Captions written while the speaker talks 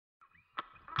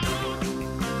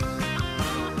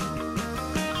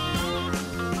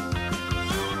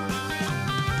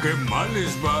qué mal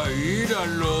les va a ir a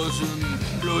los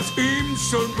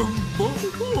Impson.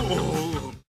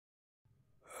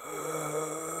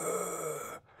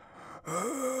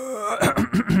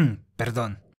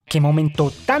 Perdón. Qué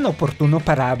momento tan oportuno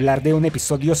para hablar de un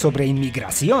episodio sobre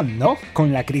inmigración, ¿no?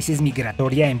 Con la crisis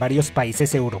migratoria en varios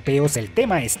países europeos el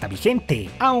tema está vigente,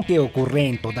 aunque ocurre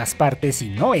en todas partes y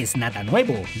no es nada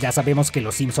nuevo. Ya sabemos que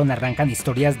los Simpson arrancan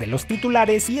historias de los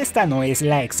titulares y esta no es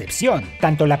la excepción.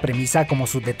 Tanto la premisa como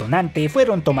su detonante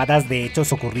fueron tomadas de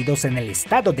hechos ocurridos en el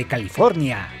estado de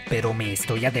California, pero me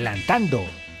estoy adelantando.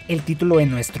 El título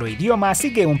en nuestro idioma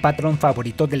sigue un patrón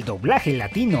favorito del doblaje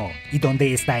latino. ¿Y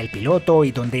dónde está el piloto?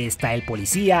 ¿Y dónde está el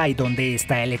policía? ¿Y dónde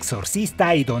está el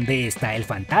exorcista? ¿Y dónde está el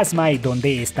fantasma? ¿Y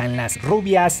dónde están las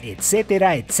rubias?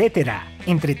 Etcétera, etcétera.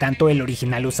 Entre tanto, el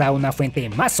original usa una fuente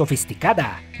más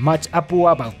sofisticada. Much Ado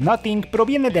About Nothing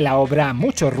proviene de la obra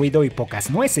Mucho Ruido y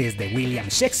Pocas Nueces de William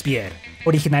Shakespeare.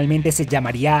 Originalmente se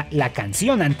llamaría La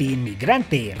canción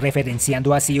anti-inmigrante,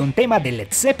 referenciando así un tema de Led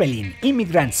Zeppelin,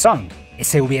 Immigrant Song.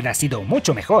 Ese hubiera sido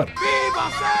mucho mejor. ¡Viva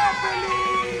Zeppelin!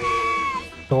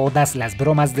 Todas las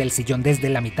bromas del sillón desde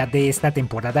la mitad de esta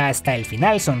temporada hasta el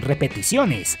final son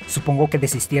repeticiones. Supongo que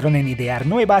desistieron en idear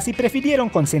nuevas y prefirieron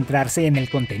concentrarse en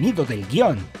el contenido del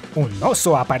guión. Un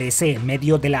oso aparece en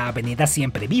medio de la avenida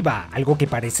Siempre Viva, algo que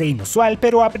parece inusual,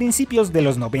 pero a principios de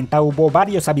los 90 hubo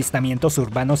varios avistamientos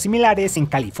urbanos similares en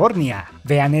California.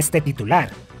 Vean este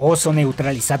titular. Oso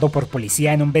neutralizado por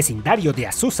policía en un vecindario de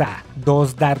Azusa.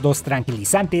 2 dardos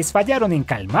tranquilizantes fallaron en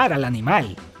calmar al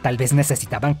animal. Tal vez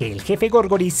necesitaban que el jefe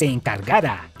Gorgory se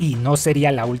encargara, y no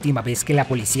sería la última vez que la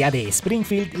policía de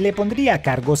Springfield le pondría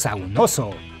cargos a un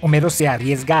oso. Homero se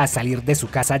arriesga a salir de su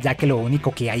casa ya que lo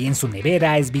único que hay en su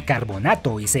nevera es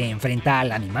bicarbonato y se enfrenta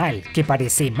al animal, que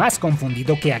parece más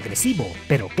confundido que agresivo,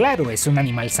 pero claro, es un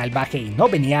animal salvaje y no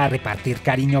venía a repartir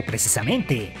cariño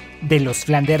precisamente. De los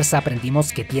Flanders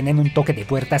aprendimos que tienen un toque de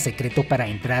puerta secreto para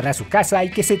entrar a su casa y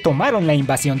que se tomaron la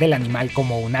invasión del animal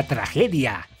como una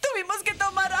tragedia. ¡Tuvimos que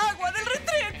tomar agua del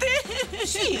retrete!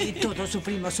 Sí, todos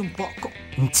sufrimos un poco.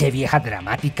 Che vieja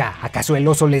dramática, ¿acaso el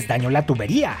oso les dañó la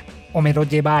tubería? Homero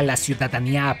lleva a la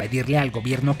ciudadanía a pedirle al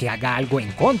gobierno que haga algo en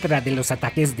contra de los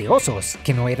ataques de osos,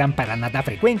 que no eran para nada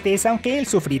frecuentes, aunque él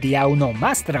sufriría uno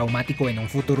más traumático en un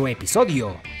futuro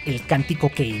episodio. El cántico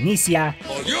que inicia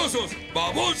 ¡Odiosos!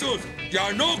 ¡Babosos!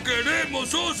 ¡Ya no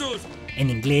queremos osos! En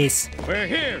inglés. We're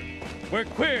here. We're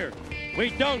queer. We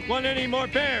don't want any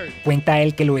more bears. Cuenta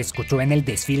él que lo escuchó en el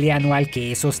desfile anual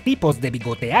que esos tipos de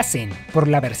bigote hacen. Por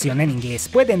la versión en inglés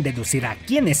pueden deducir a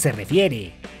quiénes se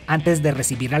refiere. Antes de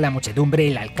recibir a la muchedumbre,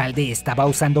 el alcalde estaba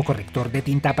usando corrector de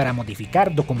tinta para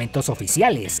modificar documentos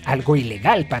oficiales, algo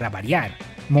ilegal para variar.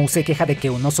 Moe se queja de que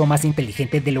un oso más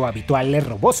inteligente de lo habitual le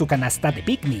robó su canasta de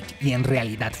picnic, y en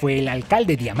realidad fue el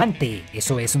alcalde Diamante.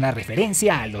 Eso es una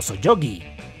referencia al oso Yogi.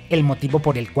 El motivo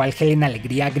por el cual Helen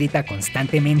Alegría grita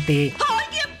constantemente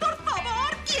 ¡Alguien, por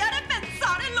favor, quiere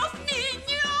pensar en los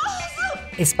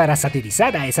niños! es para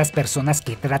satirizar a esas personas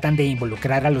que tratan de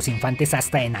involucrar a los infantes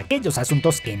hasta en aquellos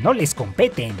asuntos que no les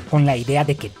competen, con la idea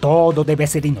de que todo debe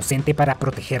ser inocente para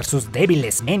proteger sus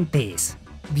débiles mentes.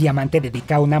 Diamante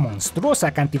dedica una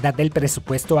monstruosa cantidad del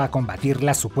presupuesto a combatir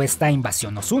la supuesta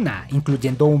invasión osuna,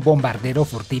 incluyendo un bombardero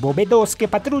furtivo B2 que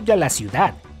patrulla la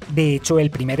ciudad. De hecho, el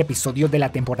primer episodio de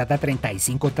la temporada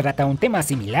 35 trata un tema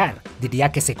similar. Diría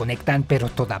que se conectan, pero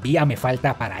todavía me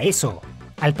falta para eso.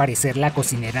 Al parecer, la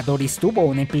cocinera Doris tuvo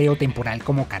un empleo temporal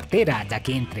como cartera, ya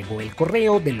que entregó el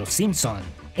correo de los Simpson.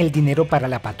 El dinero para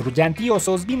la patrulla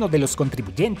antiosos vino de los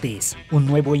contribuyentes. Un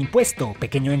nuevo impuesto,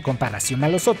 pequeño en comparación a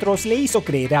los otros, le hizo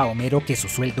creer a Homero que su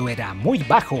sueldo era muy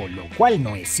bajo, lo cual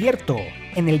no es cierto.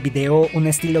 En el video Un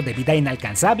estilo de vida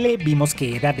inalcanzable vimos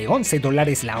que era de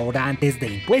 $11 la hora antes de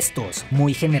impuestos,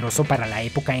 muy generoso para la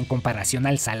época en comparación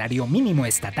al salario mínimo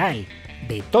estatal.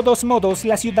 De todos modos,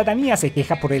 la ciudadanía se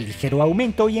queja por el ligero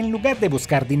aumento y en lugar de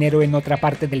buscar dinero en otra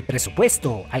parte del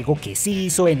presupuesto, algo que sí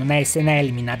hizo en una escena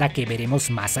eliminada que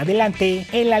veremos más adelante,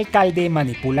 el alcalde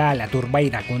manipula a la turba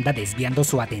iracunda desviando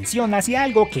su atención hacia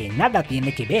algo que nada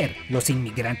tiene que ver, los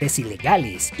inmigrantes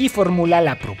ilegales, y formula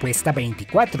la propuesta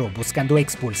 24 buscando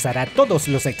expulsar a todos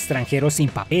los extranjeros sin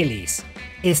papeles.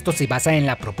 Esto se basa en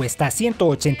la propuesta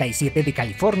 187 de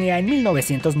California en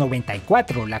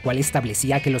 1994, la cual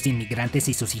establecía que los inmigrantes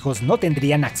y sus hijos no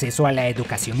tendrían acceso a la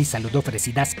educación y salud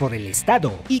ofrecidas por el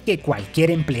Estado, y que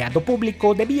cualquier empleado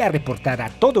público debía reportar a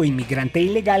todo inmigrante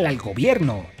ilegal al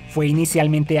gobierno. Fue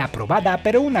inicialmente aprobada,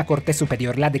 pero una corte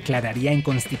superior la declararía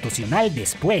inconstitucional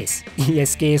después, y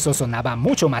es que eso sonaba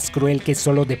mucho más cruel que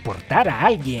solo deportar a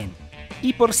alguien.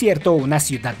 Y por cierto, una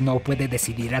ciudad no puede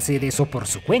decidir hacer eso por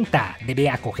su cuenta, debe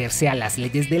acogerse a las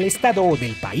leyes del estado o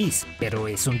del país, pero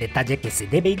es un detalle que se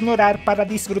debe ignorar para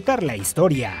disfrutar la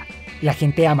historia. La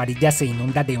gente amarilla se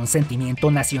inunda de un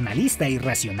sentimiento nacionalista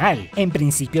irracional. En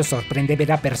principio sorprende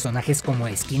ver a personajes como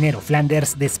Skinner o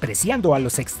Flanders despreciando a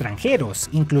los extranjeros,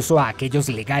 incluso a aquellos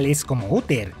legales como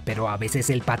Uther, pero a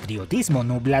veces el patriotismo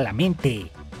nubla la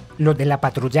mente. Lo de la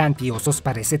patrulla anti-osos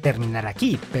parece terminar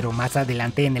aquí, pero más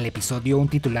adelante en el episodio un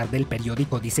titular del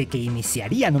periódico dice que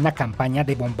iniciarían una campaña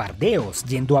de bombardeos,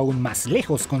 yendo aún más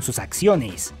lejos con sus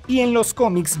acciones. Y en los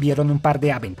cómics vieron un par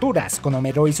de aventuras, con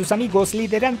Homero y sus amigos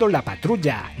liderando la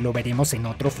patrulla. Lo veremos en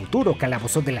otro futuro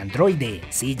calabozo del androide.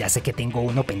 Sí, ya sé que tengo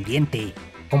uno pendiente.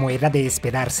 Como era de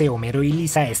esperarse, Homero y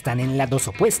Lisa están en lados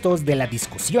opuestos de la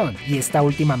discusión, y esta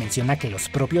última menciona que los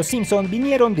propios Simpson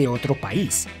vinieron de otro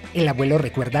país. El abuelo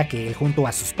recuerda que él junto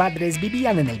a sus padres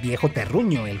vivían en el viejo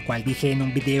terruño, el cual dije en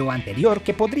un video anterior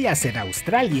que podría ser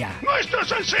Australia. ¡Nuestros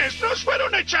ancestros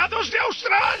fueron echados de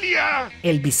Australia!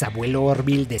 El bisabuelo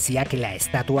Orville decía que la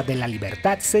Estatua de la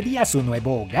Libertad sería su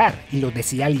nuevo hogar, y lo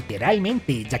decía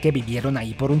literalmente, ya que vivieron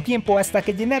ahí por un tiempo hasta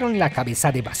que llenaron la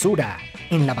cabeza de basura.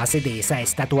 En la base de esa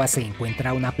estatua se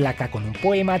encuentra una placa con un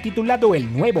poema titulado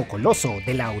El Nuevo Coloso,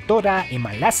 de la autora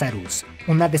Emma Lazarus.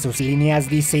 Una de sus líneas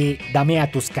dice: dame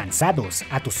a tus cansados,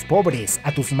 a tus pobres,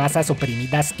 a tus masas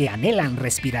oprimidas que anhelan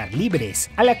respirar libres,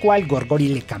 a la cual Gorgory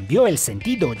le cambió el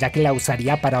sentido, ya que la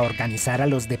usaría para organizar a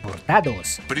los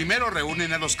deportados. Primero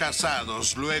reúnen a los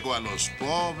casados, luego a los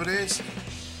pobres,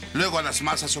 luego a las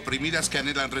masas oprimidas que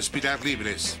anhelan respirar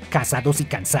libres. Casados y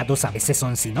cansados a veces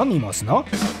son sinónimos, ¿no?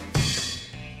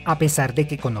 A pesar de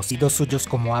que conocidos suyos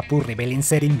como Apu revelen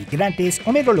ser inmigrantes,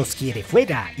 Homero los quiere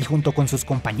fuera, y junto con sus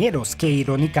compañeros, que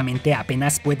irónicamente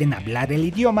apenas pueden hablar el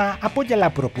idioma, apoya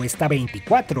la propuesta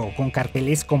 24, con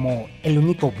carteles como "El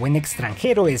único buen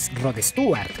extranjero es Rod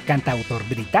Stewart, cantautor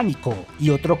británico",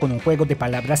 y otro con un juego de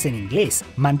palabras en inglés: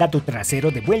 "Manda tu trasero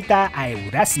de vuelta a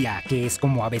Eurasia", que es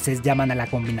como a veces llaman a la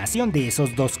combinación de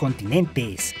esos dos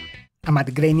continentes. A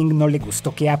Matt Groening no le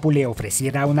gustó que Apu le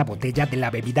ofreciera una botella de la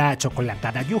bebida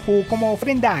achocolatada Yoo-hoo como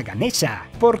ofrenda a Ganesha,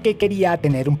 porque quería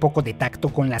tener un poco de tacto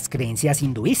con las creencias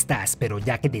hinduistas, pero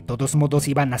ya que de todos modos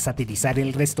iban a satirizar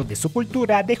el resto de su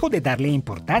cultura, dejó de darle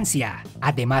importancia.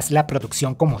 Además, la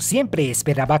producción, como siempre,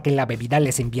 esperaba que la bebida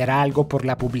les enviara algo por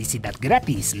la publicidad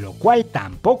gratis, lo cual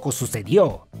tampoco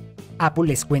sucedió. Apu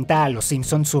les cuenta a los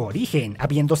Simpson su origen,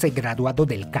 habiéndose graduado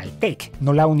del Caltech,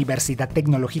 no la Universidad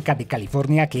Tecnológica de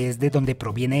California, que es de donde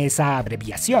proviene esa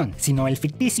abreviación, sino el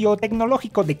ficticio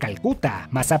Tecnológico de Calcuta,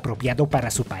 más apropiado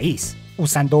para su país.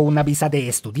 Usando una visa de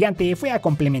estudiante, fue a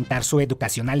complementar su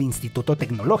educación al Instituto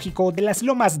Tecnológico de las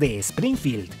Lomas de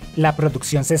Springfield. La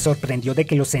producción se sorprendió de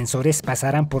que los censores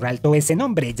pasaran por alto ese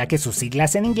nombre, ya que sus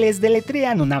siglas en inglés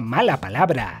deletrean una mala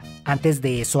palabra. Antes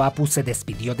de eso, Apu se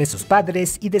despidió de sus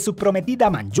padres y de su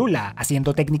prometida Manjula,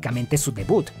 haciendo técnicamente su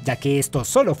debut, ya que esto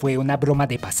solo fue una broma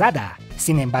de pasada.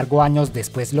 Sin embargo, años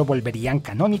después lo volverían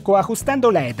canónico,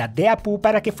 ajustando la edad de Apu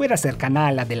para que fuera cercana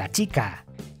a la de la chica.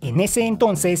 En ese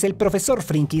entonces, el profesor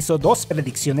Frink hizo dos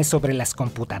predicciones sobre las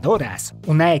computadoras,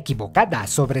 una equivocada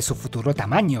sobre su futuro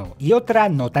tamaño y otra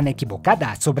no tan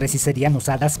equivocada sobre si serían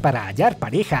usadas para hallar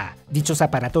pareja. Dichos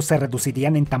aparatos se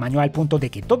reducirían en tamaño al punto de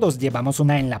que todos llevamos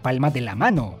una en la palma de la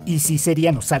mano, y sí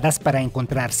serían usadas para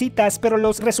encontrar citas, pero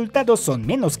los resultados son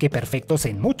menos que perfectos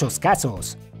en muchos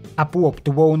casos. Apu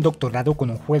obtuvo un doctorado con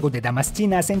un juego de damas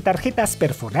chinas en tarjetas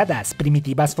perforadas,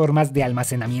 primitivas formas de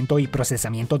almacenamiento y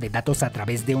procesamiento de datos a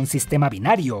través de un sistema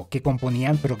binario que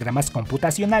componían programas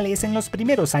computacionales en los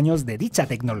primeros años de dicha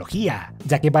tecnología.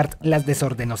 Ya que Bart las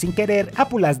desordenó sin querer,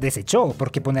 Apu las desechó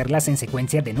porque ponerlas en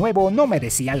secuencia de nuevo no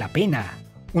merecía la pena.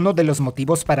 Uno de los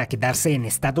motivos para quedarse en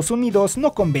Estados Unidos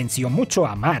no convenció mucho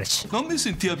a Marge. No me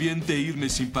sentía bien de irme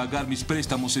sin pagar mis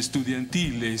préstamos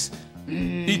estudiantiles.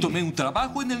 Y tomé un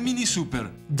trabajo en el mini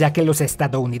super. Ya que los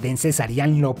estadounidenses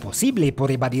harían lo posible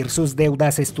por evadir sus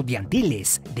deudas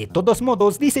estudiantiles. De todos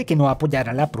modos, dice que no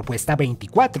apoyará la propuesta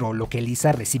 24, lo que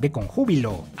Lisa recibe con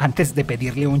júbilo. Antes de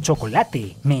pedirle un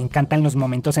chocolate, me encantan los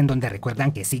momentos en donde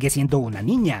recuerdan que sigue siendo una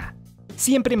niña.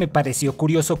 Siempre me pareció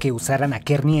curioso que usaran a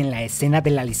Kearney en la escena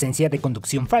de la licencia de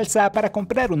conducción falsa para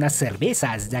comprar unas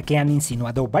cervezas, ya que han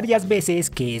insinuado varias veces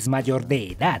que es mayor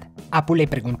de edad. Apu le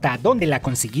pregunta dónde la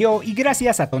consiguió y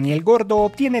gracias a Tony el Gordo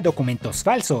obtiene documentos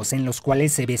falsos en los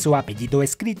cuales se ve su apellido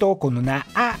escrito con una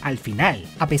A al final,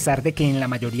 a pesar de que en la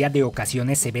mayoría de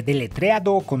ocasiones se ve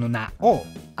deletreado con una O.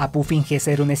 Apu finge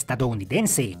ser un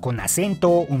estadounidense, con acento,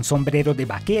 un sombrero de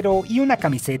vaquero y una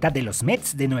camiseta de los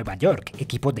Mets de Nueva York,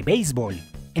 equipo de béisbol.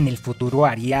 En el futuro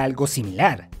haría algo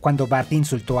similar. Cuando Bart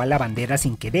insultó a la bandera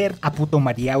sin querer, Apu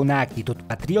tomaría una actitud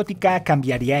patriótica,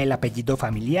 cambiaría el apellido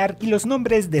familiar y los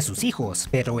nombres de sus hijos,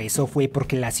 pero eso fue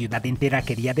porque la ciudad entera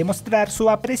quería demostrar su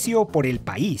aprecio por el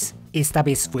país. Esta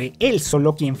vez fue él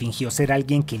solo quien fingió ser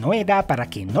alguien que no era para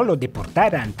que no lo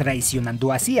deportaran,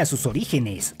 traicionando así a sus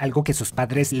orígenes, algo que sus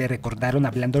padres le recordaron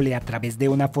hablándole a través de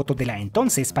una foto de la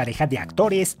entonces pareja de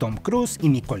actores Tom Cruise y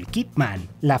Nicole Kidman.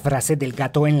 La frase del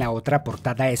gato en la otra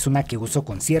portada es una que uso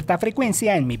con cierta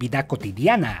frecuencia en mi vida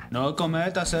cotidiana. No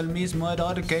cometas el mismo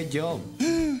error que yo.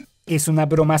 Es una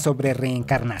broma sobre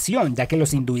reencarnación, ya que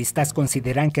los hinduistas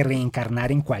consideran que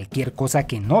reencarnar en cualquier cosa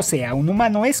que no sea un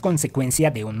humano es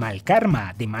consecuencia de un mal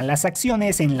karma, de malas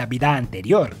acciones en la vida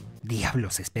anterior.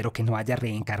 Diablos, espero que no haya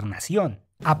reencarnación.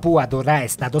 Apu adora a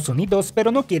Estados Unidos,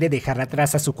 pero no quiere dejar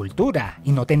atrás a su cultura,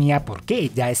 y no tenía por qué,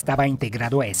 ya estaba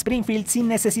integrado a Springfield sin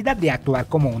necesidad de actuar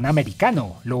como un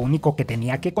americano. Lo único que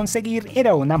tenía que conseguir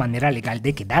era una manera legal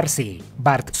de quedarse.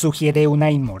 Bart sugiere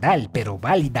una inmoral, pero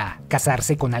válida: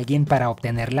 casarse con alguien para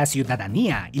obtener la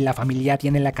ciudadanía, y la familia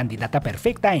tiene la candidata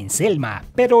perfecta en Selma,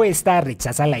 pero esta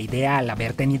rechaza la idea al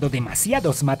haber tenido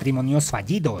demasiados matrimonios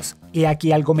fallidos. He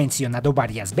aquí algo mencionado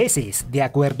varias veces. De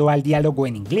acuerdo al diálogo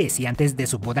en inglés y antes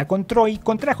de su boda con Troy,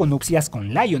 contrajo nupcias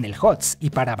con Lionel Hutz,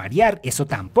 y para variar, eso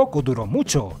tampoco duró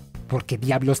mucho. ¿Por qué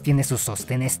diablos tiene sus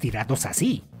sostenes tirados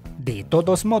así? De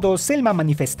todos modos, Selma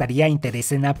manifestaría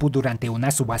interés en Apu durante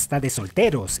una subasta de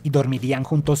solteros y dormirían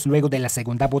juntos luego de la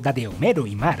segunda boda de Homero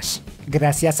y Marge.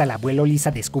 Gracias al abuelo,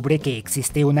 Lisa descubre que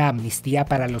existe una amnistía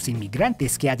para los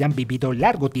inmigrantes que hayan vivido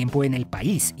largo tiempo en el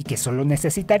país y que solo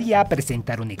necesitaría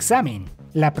presentar un examen.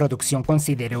 La producción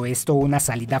consideró esto una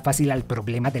salida fácil al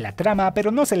problema de la trama,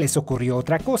 pero no se les ocurrió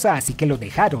otra cosa, así que lo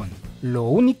dejaron. Lo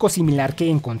único similar que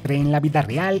encontré en la vida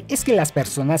real es que las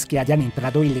personas que hayan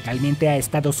entrado ilegalmente a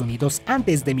Estados Unidos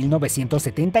antes de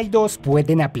 1972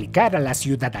 pueden aplicar a la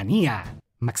ciudadanía.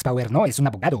 Max Power no es un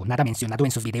abogado, nada mencionado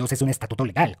en sus videos es un estatuto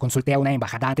legal. Consulte a una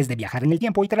embajada antes de viajar en el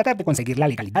tiempo y tratar de conseguir la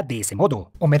legalidad de ese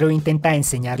modo. Homero intenta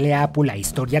enseñarle a Apu la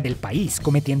historia del país,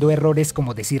 cometiendo errores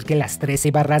como decir que las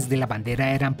 13 barras de la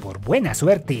bandera eran por buena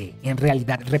suerte. En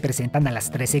realidad representan a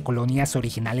las 13 colonias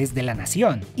originales de la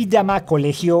nación, y llama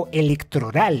colegio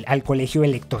electoral al colegio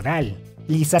electoral.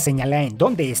 Lisa señala en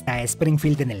dónde está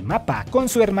Springfield en el mapa, con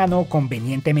su hermano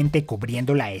convenientemente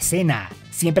cubriendo la escena.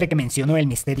 Siempre que menciono el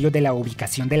misterio de la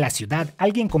ubicación de la ciudad,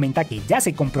 alguien comenta que ya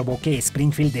se comprobó que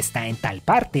Springfield está en tal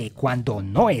parte, cuando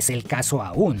no es el caso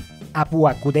aún. Apu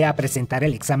acude a presentar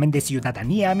el examen de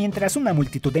ciudadanía mientras una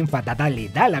multitud enfadada le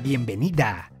da la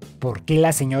bienvenida. ¿Por qué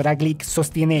la señora Glick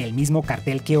sostiene el mismo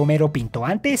cartel que Homero pintó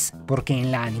antes? Porque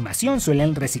en la animación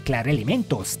suelen reciclar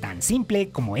elementos, tan simple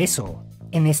como eso.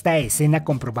 En esta escena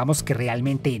comprobamos que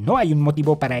realmente no hay un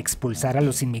motivo para expulsar a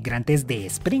los inmigrantes de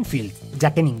Springfield,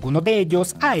 ya que ninguno de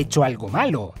ellos ha hecho algo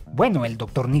malo. Bueno, el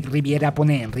Dr. Nick Riviera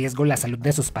pone en riesgo la salud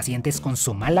de sus pacientes con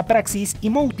su mala praxis y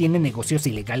Moe tiene negocios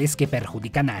ilegales que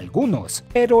perjudican a algunos,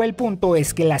 pero el punto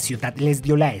es que la ciudad les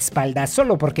dio la espalda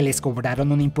solo porque les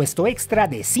cobraron un impuesto extra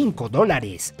de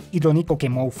 $5. Irónico que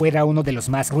Moe fuera uno de los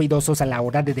más ruidosos a la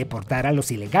hora de deportar a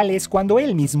los ilegales cuando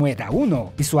él mismo era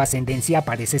uno, y su ascendencia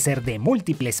parece ser de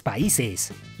múltiples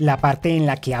países. La parte en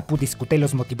la que Apu discute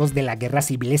los motivos de la guerra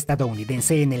civil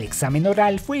estadounidense en el examen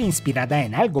oral fue inspirada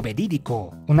en algo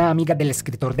verídico. Una amiga del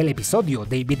escritor del episodio,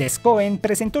 David S. Cohen,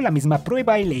 presentó la misma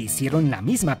prueba y le hicieron la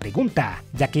misma pregunta.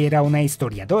 Ya que era una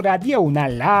historiadora, dio una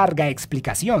larga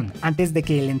explicación antes de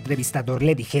que el entrevistador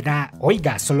le dijera: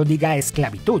 oiga, solo diga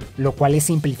esclavitud, lo cual es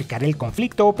simplificar el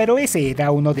conflicto, pero ese era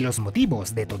uno de los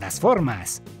motivos, de todas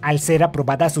formas. Al ser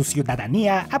aprobada su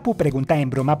ciudadanía, Apu pregunta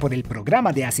en broma por el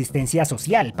programa de asistencia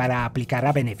social para aplicar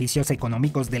a beneficios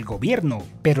económicos del gobierno,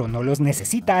 pero no los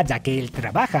necesita ya que él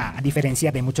trabaja, a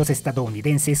diferencia de muchos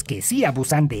estadounidenses que sí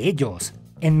abusan de ellos.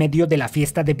 En medio de la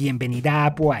fiesta de bienvenida a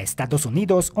Apu a Estados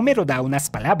Unidos, Homero da unas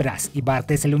palabras y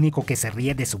Bart es el único que se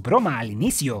ríe de su broma al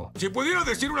inicio. Si pudiera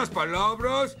decir unas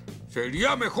palabras,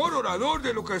 sería mejor orador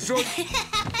de lo que soy.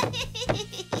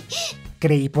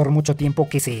 Creí por mucho tiempo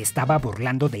que se estaba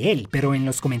burlando de él, pero en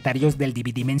los comentarios del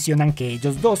DVD mencionan que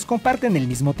ellos dos comparten el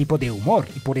mismo tipo de humor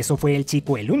y por eso fue el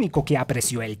chico el único que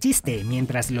apreció el chiste,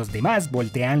 mientras los demás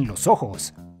voltean los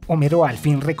ojos. Homero al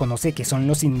fin reconoce que son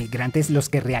los inmigrantes los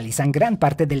que realizan gran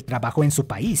parte del trabajo en su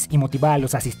país y motiva a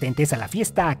los asistentes a la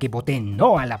fiesta a que voten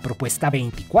no a la propuesta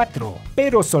 24,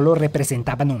 pero solo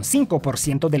representaban un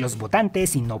 5% de los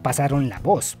votantes y no pasaron la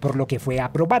voz, por lo que fue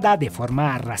aprobada de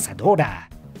forma arrasadora.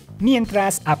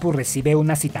 Mientras, Apu recibe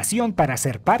una citación para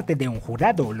ser parte de un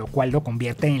jurado, lo cual lo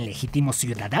convierte en legítimo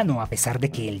ciudadano a pesar de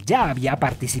que él ya había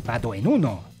participado en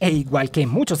uno. E igual que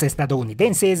muchos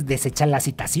estadounidenses, desecha la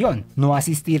citación. No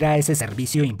asistir a ese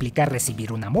servicio implica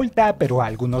recibir una multa, pero a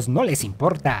algunos no les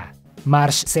importa.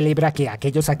 Marsh celebra que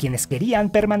aquellos a quienes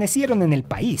querían permanecieron en el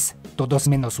país, todos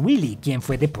menos Willy, quien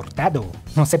fue deportado.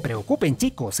 No se preocupen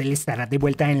chicos, él estará de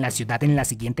vuelta en la ciudad en la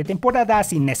siguiente temporada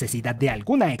sin necesidad de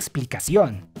alguna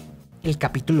explicación. El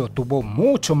capítulo tuvo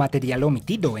mucho material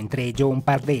omitido, entre ello un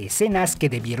par de escenas que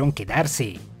debieron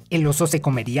quedarse. El oso se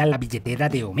comería la billetera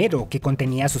de Homero, que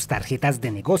contenía sus tarjetas de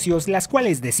negocios, las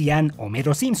cuales decían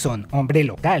Homero Simpson, hombre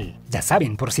local. Ya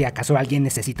saben, por si acaso alguien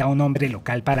necesita un hombre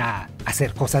local para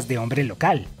hacer cosas de hombre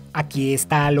local. Aquí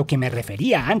está a lo que me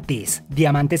refería antes.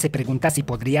 Diamante se pregunta si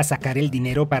podría sacar el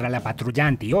dinero para la patrulla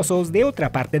antiosos de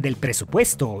otra parte del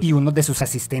presupuesto, y uno de sus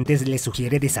asistentes le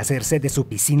sugiere deshacerse de su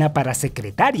piscina para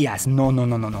secretarias. No,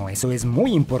 eso es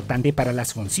muy importante para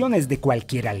las funciones de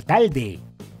cualquier alcalde.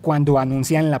 Cuando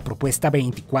anuncian la propuesta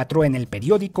 24 en el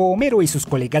periódico, Homero y sus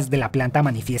colegas de la planta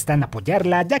manifiestan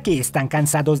apoyarla, ya que están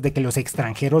cansados de que los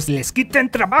extranjeros les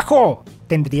quiten trabajo.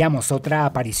 Tendríamos otra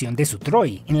aparición de su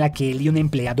Troy, en la que él y un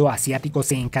empleado asiático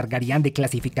se encargarían de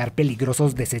clasificar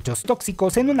peligrosos desechos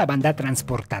tóxicos en una banda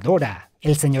transportadora.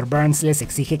 El señor Burns les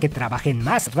exige que trabajen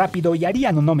más rápido y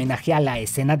harían un homenaje a la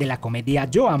escena de la comedia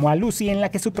Yo amo a Lucy, en la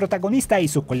que su protagonista y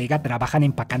su colega trabajan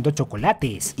empacando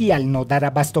chocolates, y al no dar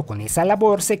abasto con esa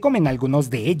labor se comen algunos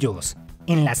de ellos.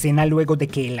 En la cena, luego de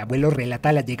que el abuelo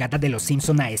relata la llegada de los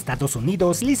Simpson a Estados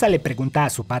Unidos, Lisa le pregunta a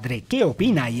su padre qué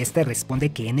opina y este responde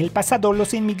que en el pasado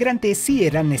los inmigrantes sí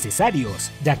eran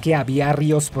necesarios, ya que había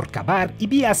ríos por cavar y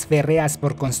vías férreas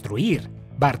por construir.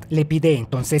 Bart le pide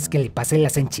entonces que le pase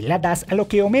las enchiladas, a lo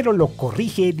que Homero lo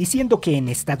corrige diciendo que en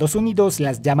Estados Unidos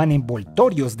las llaman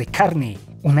envoltorios de carne.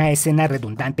 Una escena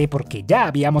redundante porque ya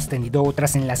habíamos tenido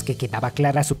otras en las que quedaba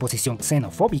clara su posición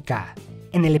xenofóbica.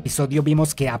 En el episodio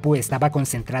vimos que Apu estaba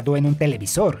concentrado en un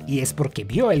televisor, y es porque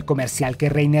vio el comercial que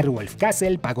Rainer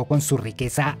Wolfcastle pagó con su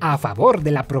riqueza a favor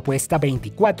de la propuesta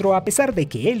 24, a pesar de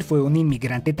que él fue un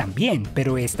inmigrante también,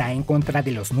 pero está en contra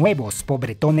de los nuevos,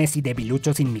 pobretones y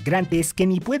debiluchos inmigrantes que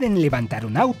ni pueden levantar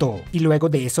un auto. Y luego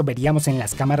de eso veríamos en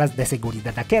las cámaras de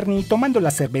seguridad a Kearney tomando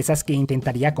las cervezas que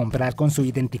intentaría comprar con su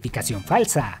identificación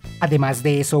falsa. Además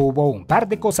de eso hubo un par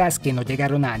de cosas que no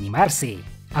llegaron a animarse.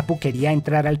 Apu quería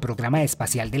entrar al programa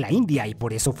espacial de la India y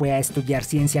por eso fue a estudiar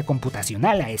ciencia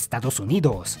computacional a Estados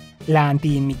Unidos. La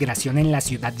anti-inmigración en la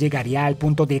ciudad llegaría al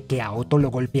punto de que a Otto lo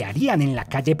golpearían en la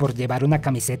calle por llevar una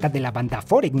camiseta de la banda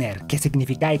Foreigner, que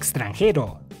significa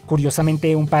extranjero.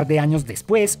 Curiosamente, un par de años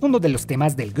después, uno de los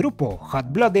temas del grupo,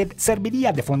 Hot Blooded,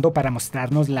 serviría de fondo para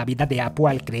mostrarnos la vida de Apu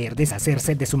al creer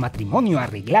deshacerse de su matrimonio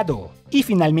arreglado. Y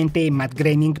finalmente, Matt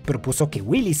Groening propuso que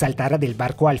Willy saltara del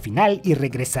barco al final y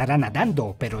regresara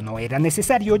nadando, pero no era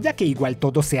necesario ya que igual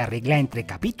todo se arregla entre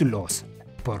capítulos.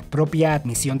 Por propia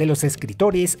admisión de los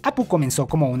escritores, Apu comenzó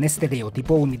como un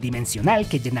estereotipo unidimensional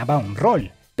que llenaba un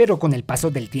rol, pero con el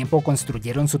paso del tiempo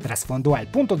construyeron su trasfondo al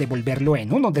punto de volverlo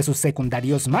en uno de sus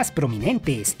secundarios más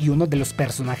prominentes y uno de los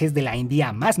personajes de la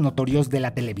India más notorios de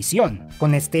la televisión,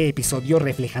 con este episodio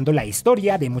reflejando la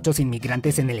historia de muchos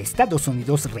inmigrantes en el Estados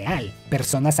Unidos real,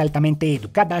 personas altamente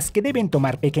educadas que deben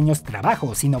tomar pequeños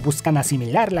trabajos y no buscan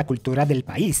asimilar la cultura del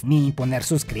país ni imponer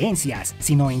sus creencias,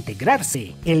 sino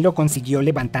integrarse. Él lo consiguió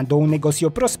levantando un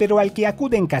negocio próspero al que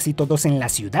acuden casi todos en la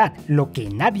ciudad, lo que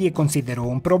nadie consideró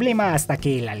un problema hasta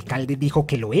que el alcalde dijo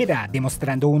que lo era,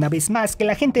 demostrando una vez más que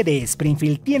la gente de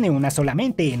Springfield tiene una sola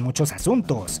mente en muchos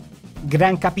asuntos.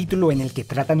 Gran capítulo en el que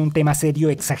tratan un tema serio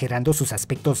exagerando sus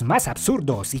aspectos más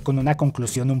absurdos y con una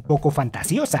conclusión un poco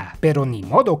fantasiosa, pero ni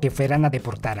modo que fueran a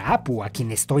deportar a Apu, a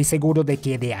quien estoy seguro de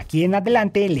que de aquí en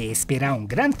adelante le espera un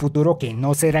gran futuro que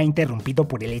no será interrumpido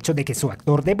por el hecho de que su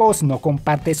actor de voz no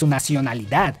comparte su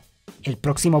nacionalidad. El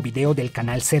próximo video del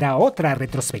canal será otra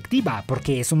retrospectiva,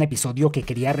 porque es un episodio que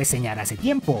quería reseñar hace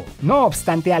tiempo. No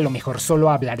obstante, a lo mejor solo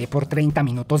hablaré por 30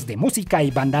 minutos de música y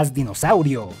bandas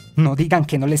dinosaurio. No digan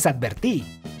que no les advertí.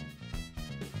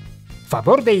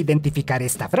 Favor de identificar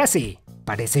esta frase.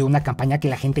 Parece una campaña que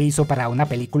la gente hizo para una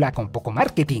película con poco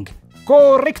marketing.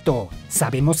 ¡Correcto!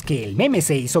 Sabemos que el meme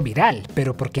se hizo viral,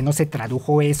 pero ¿por qué no se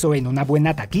tradujo eso en una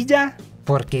buena taquilla?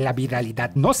 Porque la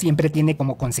viralidad no siempre tiene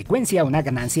como consecuencia una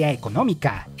ganancia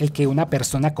económica. El que una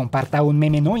persona comparta un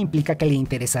meme no implica que le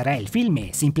interesará el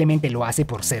filme, simplemente lo hace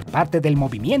por ser parte del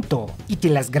movimiento. Y que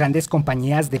las grandes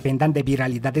compañías dependan de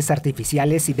viralidades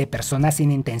artificiales y de personas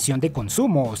sin intención de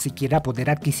consumo o siquiera poder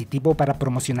adquisitivo para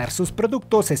promocionar sus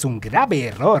productos es un grave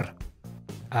error.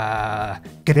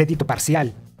 Crédito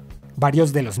parcial.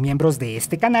 Varios de los miembros de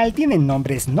este canal tienen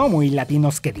nombres no muy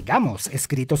latinos que digamos,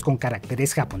 escritos con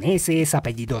caracteres japoneses,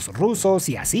 apellidos rusos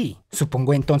y así.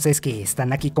 Supongo entonces que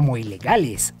están aquí como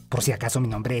ilegales. Por si acaso mi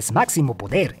nombre es Máximo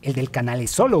Poder, el del canal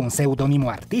es solo un seudónimo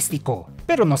artístico.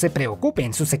 Pero no se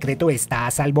preocupen, su secreto está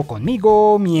a salvo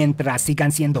conmigo mientras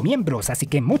sigan siendo miembros, así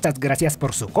que muchas gracias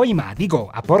por su coima,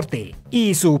 aporte.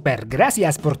 Y súper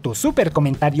gracias por tu súper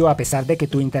comentario a pesar de que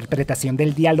tu interpretación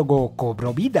del diálogo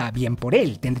cobró vida, bien por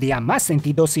él. Tendría más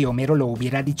sentido si Homero lo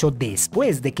hubiera dicho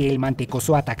después de que el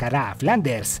mantecoso atacara a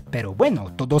Flanders, pero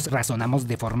bueno, todos razonamos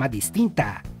de forma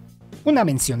distinta. Una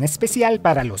mención especial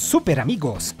para los super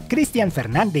amigos: Cristian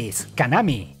Fernández,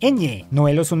 Kaname, Eñe,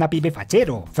 Noelo Sunapibe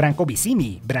Fachero, Franco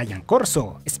Vicini, Brian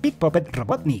Corso, Speed Puppet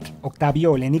Robotnik,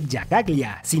 Octavio Olenik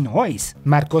Yagaglia, Sinois,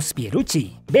 Marcos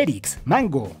Pierucci, Berix,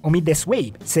 Mango, Omides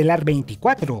Wave, Celar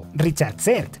 24, Richard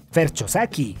Zert, Fer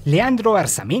Chosaki, Leandro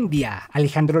Arzamendia,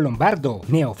 Alejandro Lombardo,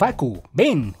 Neofacu,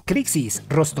 Ben, Crixis,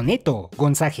 Rostoneto,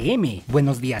 Gonza GM,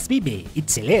 Buenos Días Vive,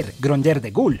 Itzeler, Gronger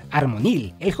de Gul,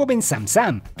 Armonil, El Joven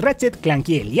Samsam, Ratchet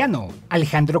Clanky Eliano,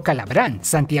 Alejandro Calabrán,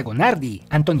 Santiago Nardi,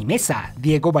 Anthony Mesa,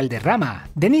 Diego Valderrama,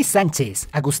 Denis Sánchez,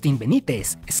 Agustín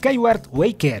Benítez, Skyward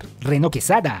Waker, Reno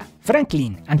Quesada,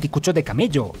 Franklin, Anticucho de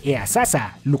Camello, Ea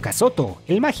Sasa, Lucas Soto,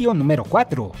 El Magio número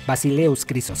 4, Basileus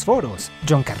Crisosforos,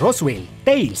 John Carroswell,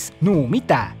 Tails,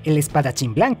 Nuumita, El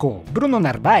Espadachín Blanco, Bruno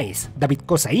Narváez, David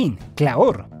Cosaín,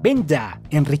 Claor, Benja,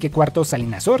 Enrique IV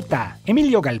Salinas Horta,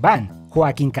 Emilio Galván,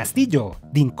 Joaquín Castillo,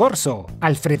 Din Corso,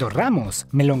 Alfredo Ramos,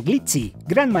 Melon Glitzy,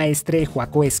 Gran Maestre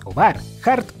Joaco Escobar,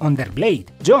 Hart Underblade,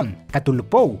 John,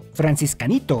 Catulupou, Francis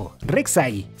Canito,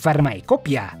 Rexai,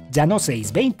 Farmaecopia, Llano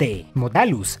 620,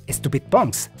 Modalus, Stupid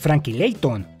Punks, Frankie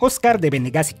Layton, Oscar de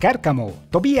Venegas y Cárcamo,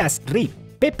 Tobias Rip,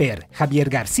 Pepper, Javier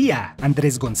García,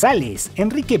 Andrés González,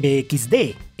 Enrique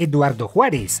BXD, Eduardo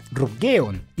Juárez,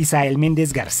 Rubgeon, Isael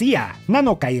Méndez García,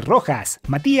 Nano Kai Rojas,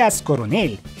 Matías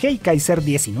Coronel, Hey Kaiser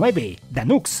 19,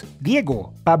 Danux,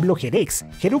 Diego, Pablo Jerex,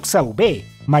 Jeruxa V,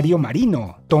 Mario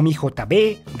Marino, Tommy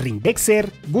JB,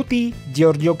 Rindexer, Guti,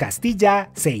 Giorgio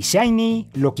Castilla, Sei Shiny,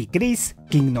 Loki Chris,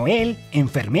 King Noel,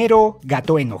 Enfermero,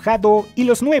 Gato Enojado y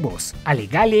los nuevos,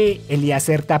 Alegale,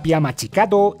 Eliezer Tapia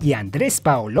Machicado y Andrés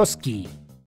Paoloski.